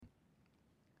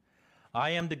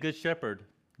I am the good shepherd.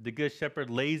 The good shepherd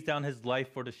lays down his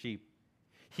life for the sheep.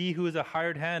 He who is a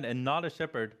hired hand and not a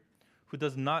shepherd, who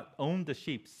does not own the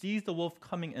sheep, sees the wolf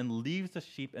coming and leaves the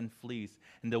sheep and flees,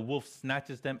 and the wolf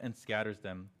snatches them and scatters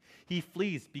them. He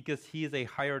flees because he is a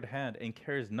hired hand and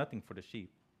cares nothing for the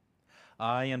sheep.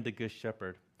 I am the good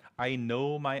shepherd. I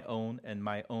know my own, and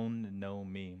my own know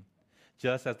me.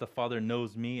 Just as the Father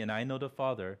knows me, and I know the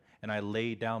Father, and I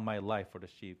lay down my life for the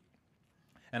sheep.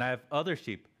 And I have other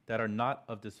sheep that are not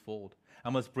of this fold. I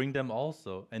must bring them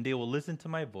also, and they will listen to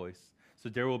my voice. So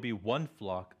there will be one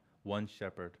flock, one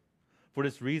shepherd. For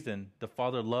this reason, the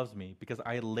Father loves me, because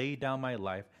I lay down my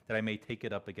life that I may take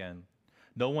it up again.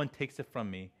 No one takes it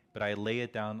from me, but I lay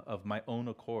it down of my own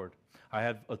accord. I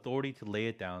have authority to lay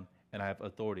it down, and I have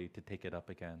authority to take it up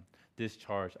again. This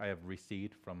charge I have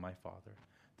received from my Father.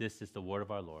 This is the word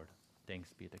of our Lord.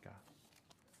 Thanks be to God.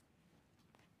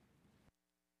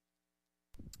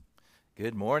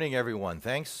 Good morning, everyone.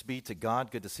 Thanks be to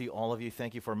God. Good to see all of you.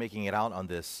 Thank you for making it out on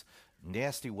this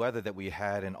nasty weather that we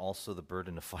had, and also the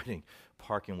burden of finding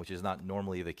parking, which is not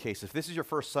normally the case. If this is your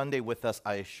first Sunday with us,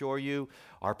 I assure you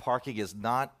our parking is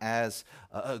not as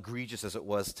egregious as it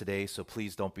was today, so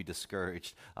please don't be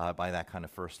discouraged by that kind of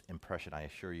first impression. I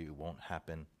assure you it won't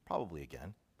happen probably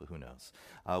again, but who knows.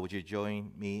 Would you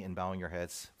join me in bowing your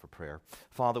heads for prayer?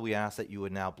 Father, we ask that you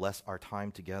would now bless our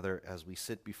time together as we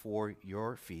sit before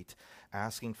your feet,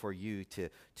 asking for you to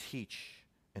teach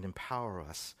and empower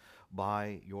us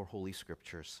by your holy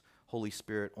scriptures. Holy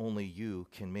Spirit, only you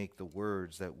can make the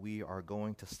words that we are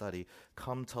going to study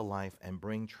come to life and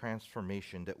bring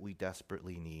transformation that we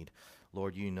desperately need.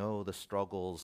 Lord, you know the struggles